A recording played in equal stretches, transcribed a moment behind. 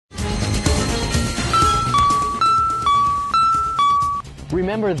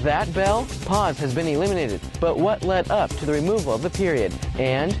Remember that bell? PAWS has been eliminated, but what led up to the removal of the period?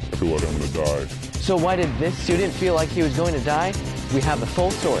 And I feel like I'm going to die. So why did this student feel like he was going to die? We have the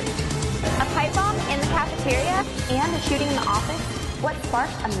full story. A pipe bomb in the cafeteria and a shooting in the office. What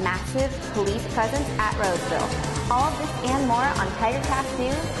sparked a massive police presence at Roseville? All of this and more on TigerCast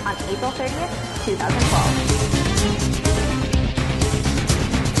News on April 30th, 2012.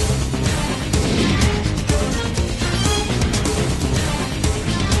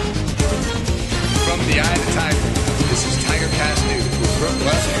 From the Eye of the Tiger, this is TigerCast News with Brooke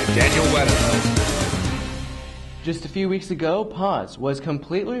West and Daniel Weather. Just a few weeks ago, PAWS was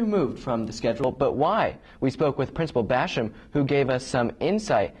completely removed from the schedule, but why? We spoke with Principal Basham, who gave us some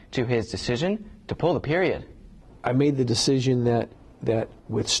insight to his decision to pull the period. I made the decision that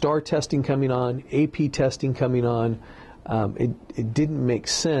with STAR testing coming on, AP testing coming on, it didn't make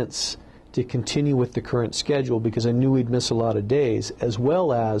sense to continue with the current schedule because I knew we'd miss a lot of days, as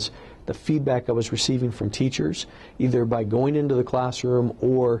well as the feedback I was receiving from teachers, either by going into the classroom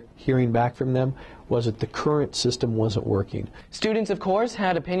or hearing back from them, was that the current system wasn't working. Students, of course,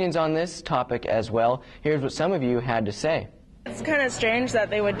 had opinions on this topic as well. Here's what some of you had to say. It's kind of strange that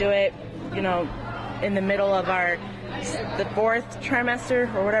they would do it, you know, in the middle of the fourth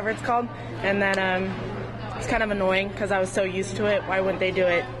trimester or whatever it's called, and then it's kind of annoying because I was so used to it. Why wouldn't they do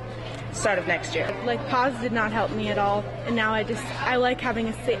it start of next year? Like, PAWS did not help me at all, and now I like having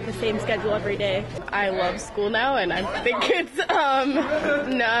the same schedule every day. I love school now, and I think it's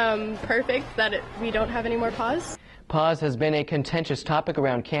perfect that we don't have any more PAWS. PAWS has been a contentious topic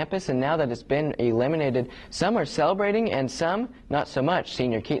around campus, and now that it's been eliminated, some are celebrating and some not so much.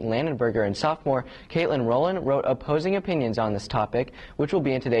 Senior Keaton Landenberger and sophomore Caitlin Rowland wrote opposing opinions on this topic, which will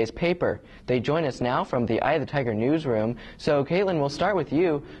be in today's paper. They join us now from the Eye of the Tiger newsroom. So, Caitlin, we'll start with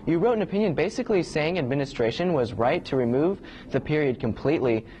you. You wrote an opinion basically saying administration was right to remove the period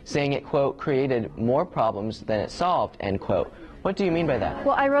completely, saying it, quote, created more problems than it solved, end quote. What do you mean by that?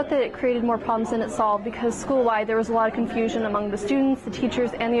 Well, I wrote that it created more problems than it solved because school-wide there was a lot of confusion among the students, the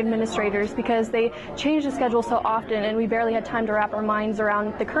teachers, and the administrators because they changed the schedule so often and we barely had time to wrap our minds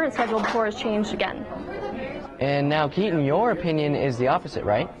around the current schedule before it's changed again. And now, Keaton, your opinion is the opposite,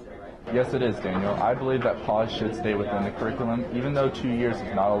 right? Yes, it is, Daniel. I believe that PAWS should stay within the curriculum. Even though 2 years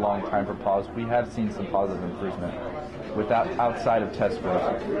is not a long time for PAWS, we have seen some positive improvement outside of test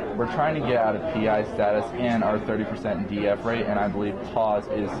scores. We're trying to get out of PI status and our 30% DF rate, and I believe PAWS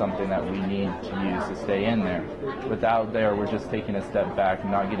is something that we need to use to stay in there. Without there, we're just taking a step back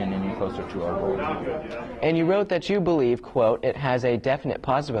and not getting any closer to our goal. And you wrote that you believe, quote, it has a definite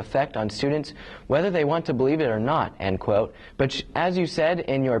positive effect on students, whether they want to believe it or not, end quote. But as you said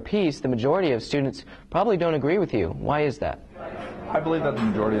in your piece, the majority of students probably don't agree with you. Why is that? I believe that the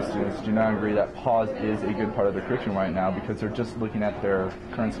majority of students do not agree that PAWS is a good part of the curriculum right now because they're just looking at their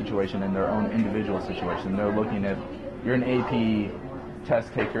current situation and their own individual situation. They're looking at, you're an AP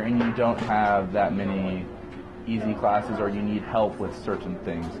test taker and you don't have that many easy classes or you need help with certain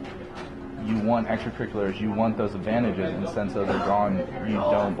things. You want extracurriculars, you want those advantages, and since those are gone, you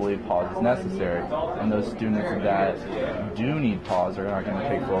don't believe PAWS is necessary. And those students that do need PAWS are not going to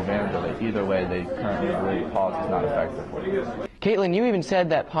take full advantage of it. Either way, they currently believe PAWS is not effective for you. Caitlin, you even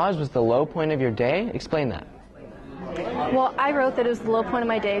said that PAWS was the low point of your day. Explain that. Well, I wrote that it was the low point of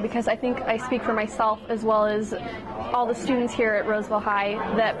my day because I think I speak for myself as well as all the students here at Roseville High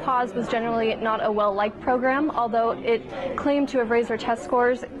that PAWS was generally not a well-liked program. Although it claimed to have raised our test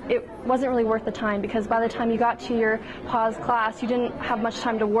scores, it wasn't really worth the time because by the time you got to your PAWS class, you didn't have much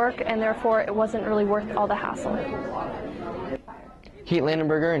time to work and therefore it wasn't really worth all the hassle. Keaton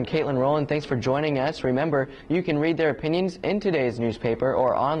Landenberger and Caitlin Rowland, thanks for joining us. Remember, you can read their opinions in today's newspaper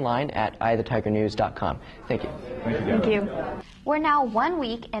or online at eyeofthetigernews.com. Thank you. Thank you. We're now 1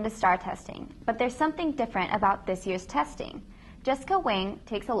 week into STAR testing, but there's something different about this year's testing. Jessica Wang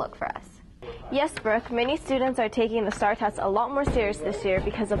takes a look for us. Yes, Brooke, many students are taking the STAR test a lot more serious this year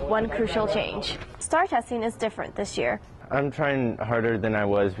because of one crucial change. STAR testing is different this year. I'm trying harder than I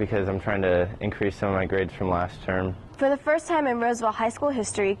was because I'm trying to increase some of my grades from last term. For the first time in Roseville High School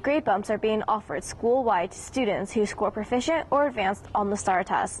history, grade bumps are being offered school-wide to students who score proficient or advanced on the STAR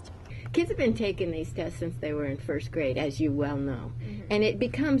test. Kids have been taking these tests since they were in first grade, as you well know, and it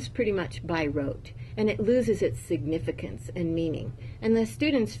becomes pretty much by rote, and it loses its significance and meaning. And the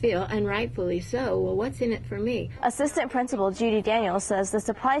students feel, and rightfully so, well, what's in it for me? Assistant Principal Judy Daniels says this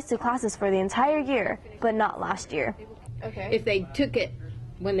applies to classes for the entire year, but not last year. Okay. If they took it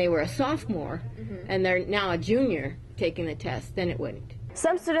when they were a sophomore and they're now a junior taking the test, then it wouldn't.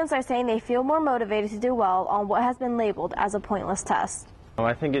 Some students are saying they feel more motivated to do well on what has been labeled as a pointless test.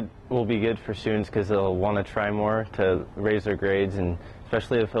 I think it will be good for students because they'll want to try more to raise their grades and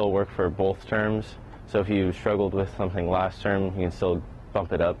especially if it'll work for both terms. So if you struggled with something last term, you can still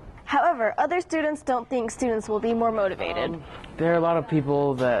bump it up. However, other students don't think students will be more motivated. There are a lot of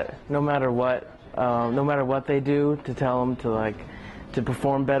people that no matter what they do to tell them to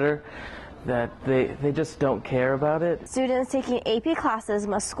perform better, that they just don't care about it. Students taking AP classes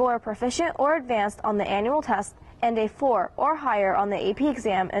must score proficient or advanced on the annual test and a 4 or higher on the AP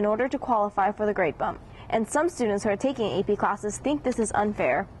exam in order to qualify for the grade bump. And some students who are taking AP classes think this is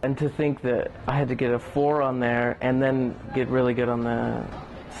unfair. And to think that I had to get a 4 on there and then get really good on the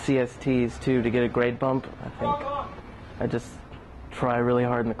CSTs too to get a grade bump, I think I just try really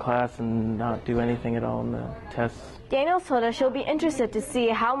hard in the class and not do anything at all in the tests. Daniel told us she'll be interested to see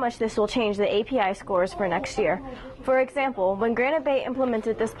how much this will change the API scores for next year. For example, when Granite Bay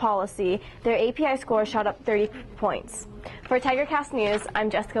implemented this policy, their API score shot up 30 points. For TigerCast News, I'm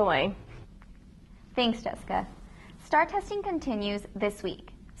Jessica Wayne. Thanks, Jessica. STAR testing continues this week.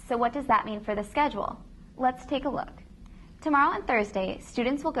 So what does that mean for the schedule? Let's take a look. Tomorrow and Thursday,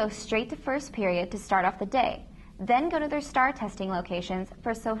 students will go straight to first period to start off the day, then go to their STAR testing locations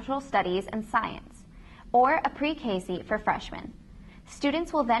for social studies and science, or a pre-K seat for freshmen.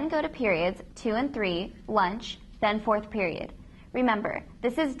 Students will then go to periods 2 and 3, lunch, then fourth period. Remember,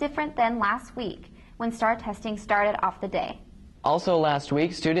 this is different than last week when STAR testing started off the day. Also last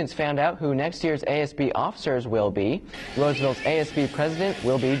week, students found out who next year's ASB officers will be. Roseville's ASB president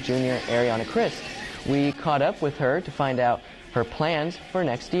will be junior Ariana Christ. We caught up with her to find out her plans for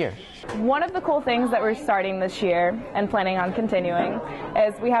next year. One of the cool things that we're starting this year and planning on continuing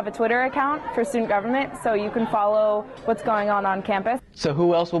is we have a Twitter account for student government, so you can follow what's going on campus. So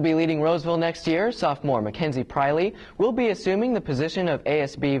who else will be leading Roseville next year? Sophomore Mackenzie Priley will be assuming the position of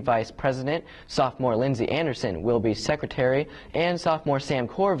ASB Vice President. Sophomore Lindsay Anderson will be Secretary, and sophomore Sam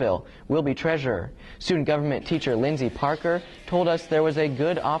Corville will be Treasurer. Student government teacher Lindsay Parker told us there was a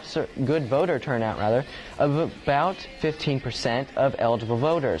good voter turnout of about 15% of eligible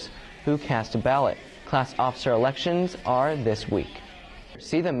voters who cast a ballot. Class officer elections are this week.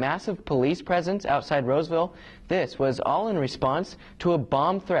 See the massive police presence outside Roseville? This was all in response to a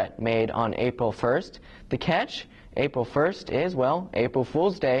bomb threat made on April 1st. The catch? April 1st is, well, April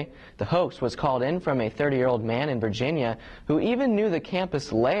Fool's Day. The hoax was called in from a 30-year-old man in Virginia who even knew the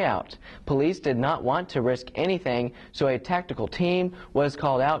campus layout. Police did not want to risk anything, so a tactical team was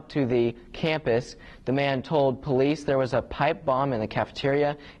called out to the campus. The man told police there was a pipe bomb in the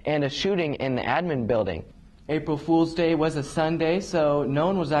cafeteria and a shooting in the admin building. April Fool's Day was a Sunday, so no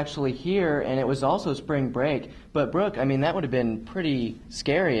one was actually here, and it was also spring break. But Brooke, I mean, that would have been pretty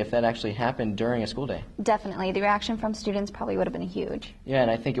scary if that actually happened during a school day. Definitely. The reaction from students probably would have been huge. Yeah,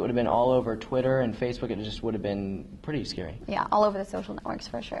 and I think it would have been all over Twitter and Facebook. It just would have been pretty scary. Yeah, all over the social networks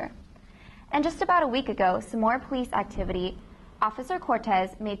for sure. And just about a week ago, some more police activity. Officer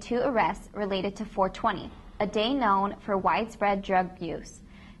Cortez made 2 arrests related to 420, a day known for widespread drug use.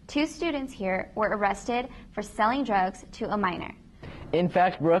 2 students here were arrested for selling drugs to a minor. In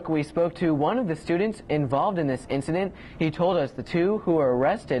fact, Brooke, we spoke to one of the students involved in this incident. He told us the 2 who were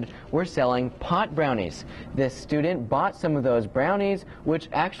arrested were selling pot brownies. This student bought some of those brownies, which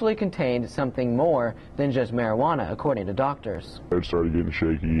actually contained something more than just marijuana, according to doctors. I started getting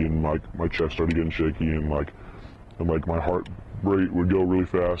shaky, and my chest started getting shaky, and my heart rate would go really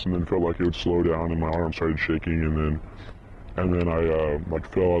fast, and then felt like it would slow down, and my arm started shaking, and then I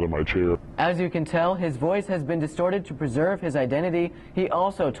fell out of my chair. As you can tell, his voice has been distorted to preserve his identity. He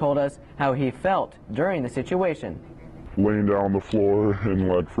also told us how he felt during the situation. Laying down on the floor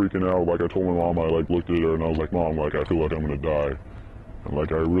and freaking out. I told my mom, I looked at her and I was like, Mom, I feel like I'm gonna die. And I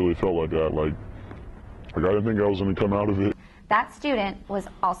really felt like that. I didn't think I was gonna come out of it. That student was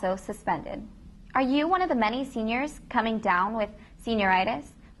also suspended. Are you one of the many seniors coming down with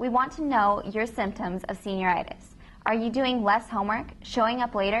senioritis? We want to know your symptoms of senioritis. Are you doing less homework, showing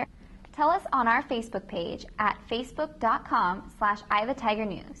up later? Tell us on our Facebook page at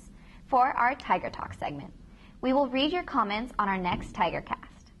facebook.com/ITheTigerNews for our Tiger Talk segment. We will read your comments on our next TigerCast.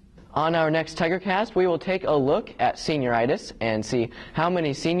 On our next TigerCast, we will take a look at senioritis and see how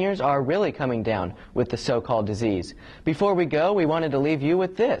many seniors are really coming down with the so-called disease. Before we go, we wanted to leave you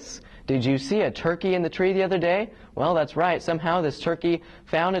with this. Did you see a turkey in the tree the other day? Well, that's right. Somehow this turkey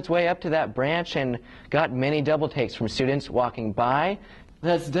found its way up to that branch and got many double takes from students walking by.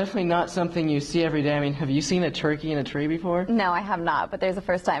 That's definitely not something you see every day. I mean, have you seen a turkey in a tree before? No, I have not, but there's a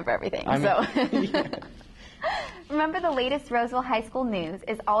first time for everything. Yeah. Remember, the latest Roseville High School news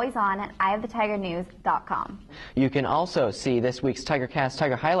is always on at eyeofthetigernews.com. You can also see this week's TigerCast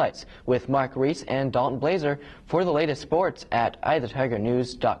Tiger Highlights with Mark Reese and Dalton Blazer for the latest sports at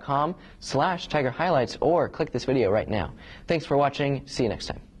eyeofthetigernews.com/Tiger Highlights, or click this video right now. Thanks for watching. See you next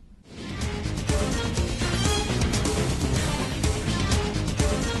time.